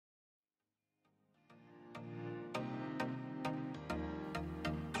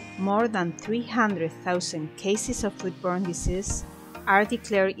More than 300,000 cases of foodborne disease are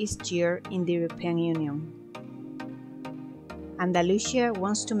declared each year in the European Union. Andalusia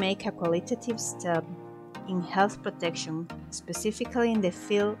wants to make a qualitative step in health protection, specifically in the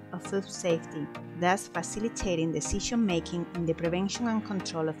field of food safety, thus facilitating decision-making in the prevention and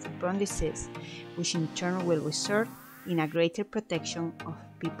control of foodborne disease, which in turn will result in a greater protection of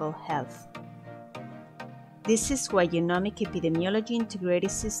people's health. This is why Genomic Epidemiology Integrated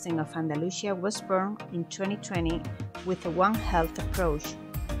System of Andalusia was born in 2020 with a One Health approach,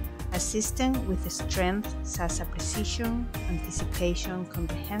 a system with strengths such as precision, anticipation,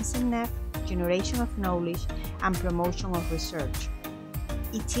 comprehensiveness, generation of knowledge, and promotion of research.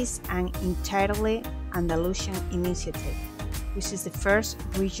 It is an entirely Andalusian initiative, which is the first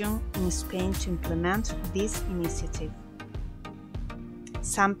region in Spain to implement this initiative.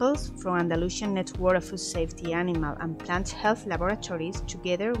 Samples from Andalusian network of food safety animal and plant health laboratories,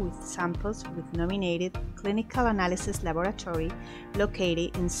 together with samples with nominated clinical analysis laboratory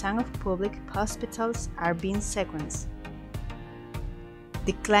located in some of public hospitals, are being sequenced.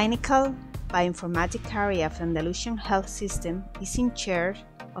 The clinical bioinformatics area of the Andalusian health system is in charge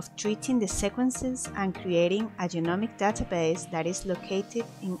of treating the sequences and creating a genomic database that is located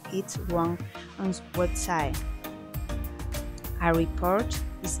in its own website. A report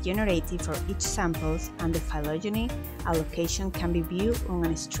is generated for each sample, and the phylogeny allocation can be viewed on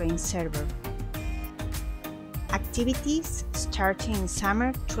a strain server. Activities starting in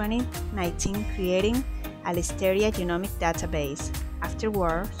summer 2019, creating a Listeria genomic database.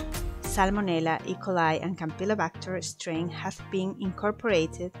 Afterwards, Salmonella, E. coli, and Campylobacter strain have been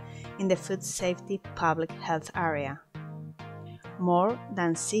incorporated in the food safety public health area. More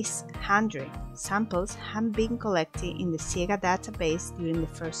than 600 samples have been collected in the SIEGA database during the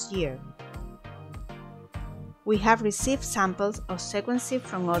first year. We have received samples of sequencing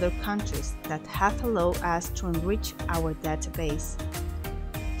from other countries that have allowed us to enrich our database.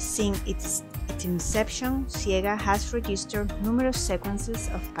 Since its inception, SIEGA has registered numerous sequences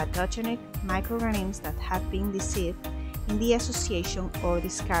of pathogenic microorganisms that have been deceived in the association or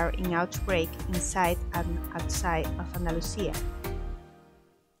discarded in outbreak inside and outside of Andalusia.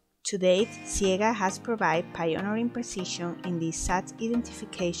 To date, SIEGA has provided pioneering precision in the exact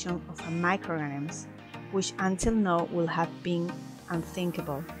identification of microorganisms, which until now would have been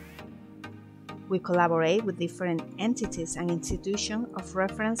unthinkable. We collaborate with different entities and institutions of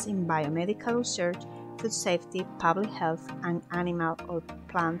reference in biomedical research, food safety, public health, and animal or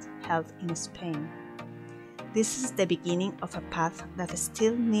plant health in Spain. This is the beginning of a path that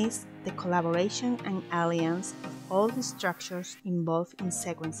still needs the collaboration and alliance of all the structures involved in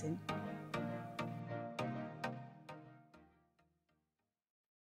sequencing.